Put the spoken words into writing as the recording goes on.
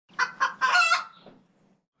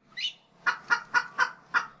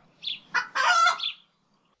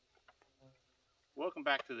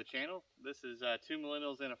back to the channel. This is Two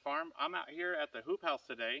Millennials in a Farm. I'm out here at the hoop house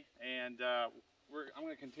today, and I'm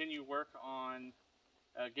going to continue work on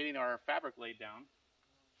getting our fabric laid down.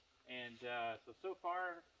 And so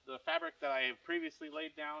far, the fabric that I have previously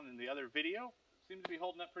laid down in the other video seems to be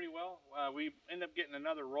holding up pretty well. We end up getting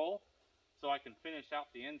another roll so I can finish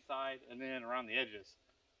out the inside and then around the edges.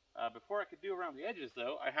 Before I could do around the edges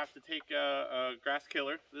though, I have to take a grass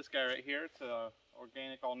killer, this guy right here. It's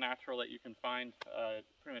organic, all natural that you can find at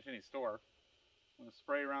pretty much any store. I'm going to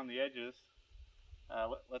spray around the edges,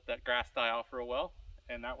 let that grass die off real well,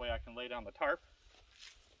 and that way I can lay down the tarp.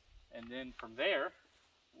 And then from there,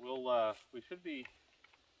 we should be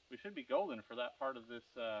golden for that part of this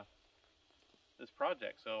this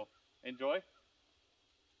project. So enjoy.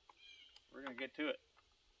 We're going to get to it.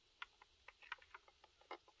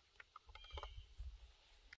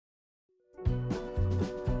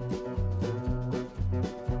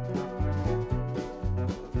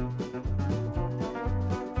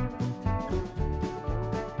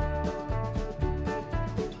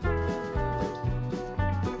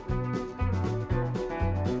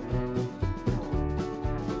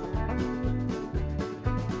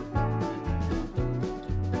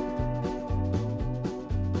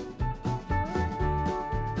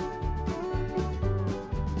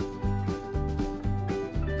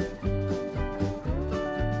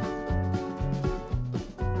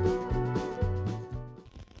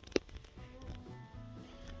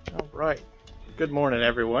 Right, good morning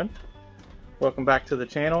everyone. Welcome back to the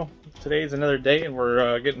channel. Today's another day and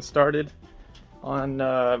we're getting started on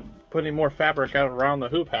putting more fabric out around the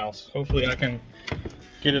hoop house. Hopefully I can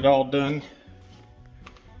get it all done.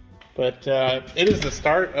 But it is the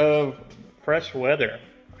start of fresh weather.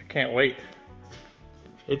 I can't wait.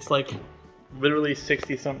 It's like literally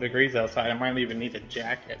 60 something degrees outside. I might even need a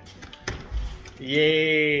jacket.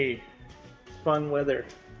 Yay! Fun weather.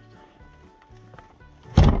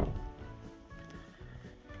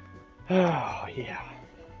 Oh yeah,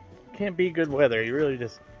 can't be good weather. You really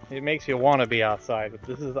just, it makes you want to be outside.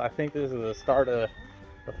 But I think this is the start of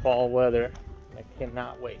the fall weather. I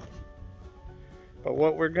cannot wait. But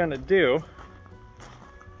what we're gonna do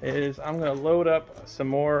is I'm gonna load up some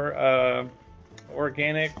more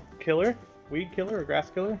organic killer, weed killer or grass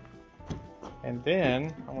killer, and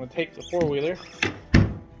then I'm gonna take the four-wheeler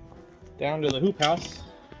down to the hoop house.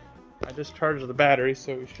 I just charged the battery,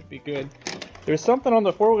 so we should be good. There's something on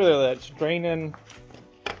the four-wheeler that's draining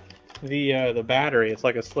the battery. It's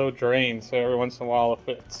like a slow drain, so every once in a while if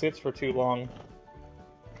it sits for too long,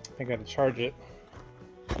 I gotta charge it.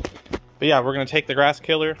 But yeah, we're gonna take the grass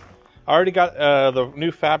killer. I already got the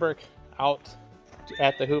new fabric out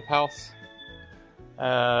at the hoop house.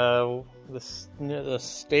 The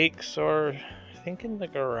stakes are, I think, in the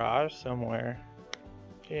garage somewhere.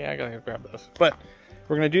 Yeah, I gotta grab those. But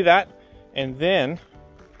we're gonna do that, and then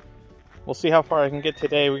we'll see how far I can get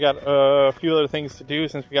today. We got a few other things to do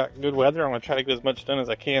since we got good weather. I'm gonna try to get as much done as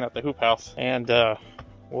I can at the hoop house, and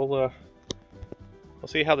we'll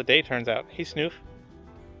see how the day turns out. Hey, Snoof.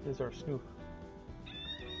 This is our Snoof.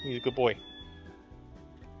 He's a good boy.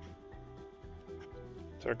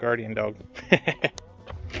 It's our guardian dog.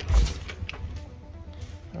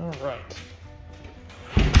 All right.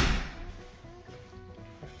 I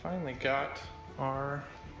finally got our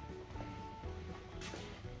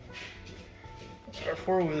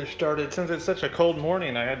four-wheeler started. Since it's such a cold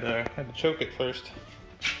morning, I had to choke it first,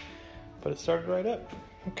 but it started right up.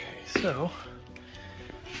 Okay, so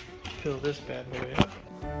fill this bad boy up.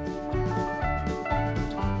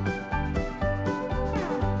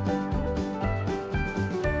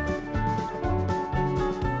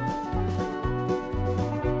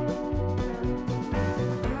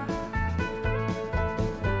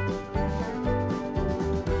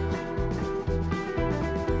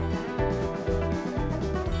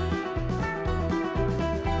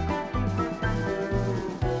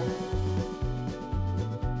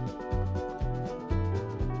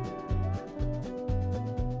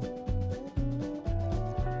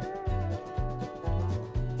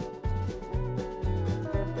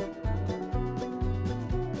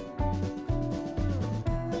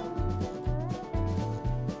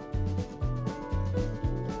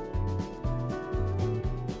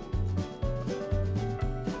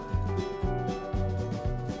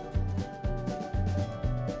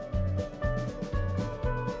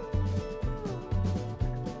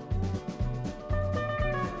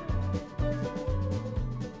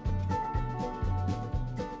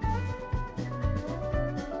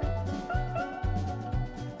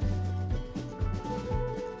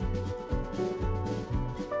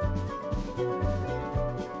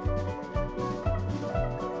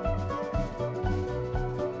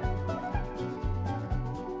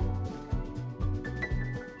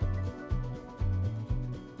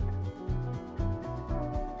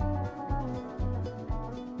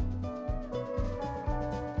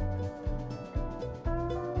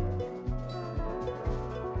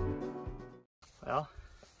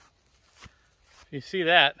 You see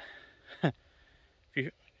that?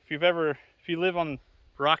 if you live on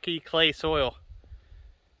rocky clay soil,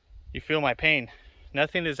 you feel my pain.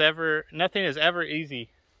 Nothing is ever easy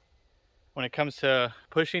when it comes to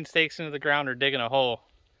pushing stakes into the ground or digging a hole.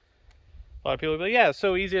 A lot of people go, yeah, it's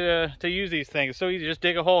so easy to use these things. It's so easy to just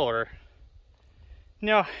dig a hole. Or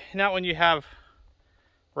no, not when you have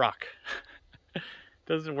rock.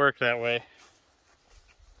 Doesn't work that way.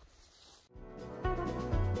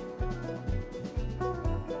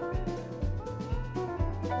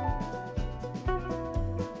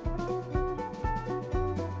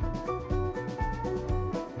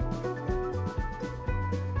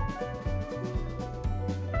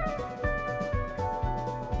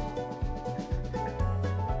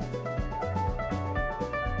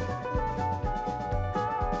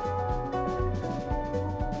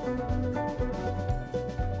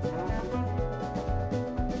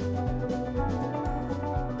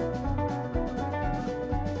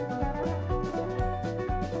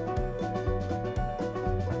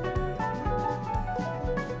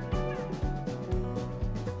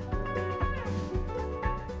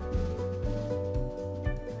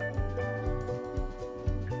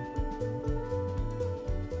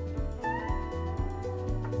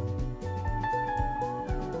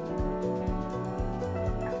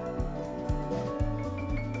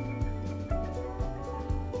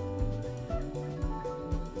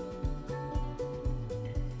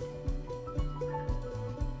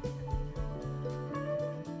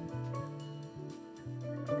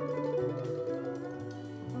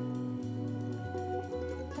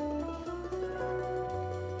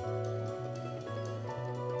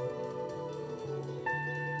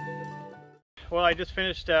 Well, I just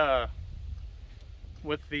finished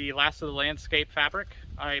with the last of the landscape fabric.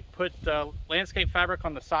 I put landscape fabric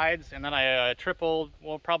on the sides, and then I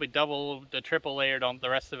probably double the triple layered on the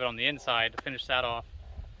rest of it on the inside to finish that off.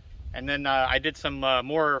 And then I did some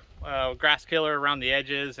more grass killer around the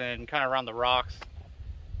edges and kind of around the rocks.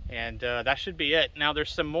 And that should be it. Now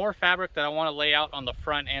there's some more fabric that I want to lay out on the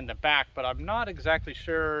front and the back, but I'm not exactly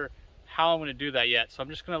sure how I'm going to do that yet. So I'm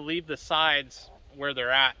just going to leave the sides where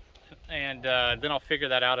they're at, and then I'll figure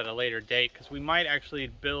that out at a later date, because we might actually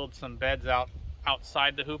build some beds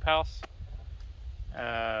outside the hoop house.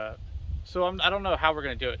 So I don't know how we're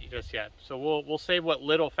going to do it just yet. So we'll save what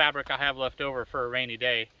little fabric I have left over for a rainy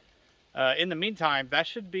day. In the meantime, that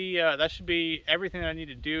should be everything I need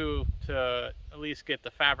to do to at least get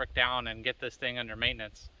the fabric down and get this thing under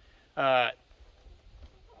maintenance. For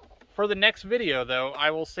the next video, though,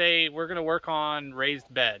 I will say we're going to work on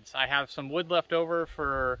raised beds. I have some wood left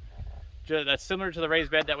over that's similar to the raised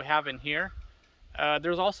bed that we have in here.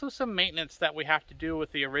 There's also some maintenance that we have to do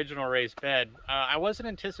with the original raised bed. I wasn't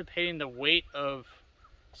anticipating the weight of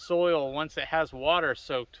soil once it has water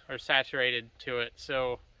soaked or saturated to it,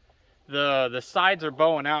 so the sides are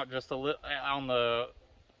bowing out just a little on the,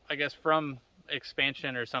 I guess, from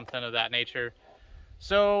expansion or something of that nature.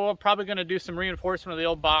 So I'm probably going to do some reinforcement of the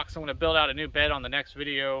old box. I'm going to build out a new bed on the next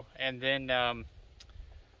video, and then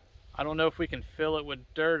I don't know if we can fill it with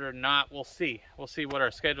dirt or not. We'll see. We'll see what our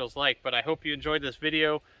schedule's like. But I hope you enjoyed this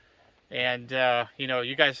video, and you know,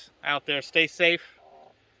 you guys out there, stay safe,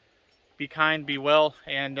 be kind, be well,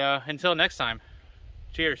 and until next time,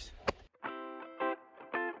 cheers.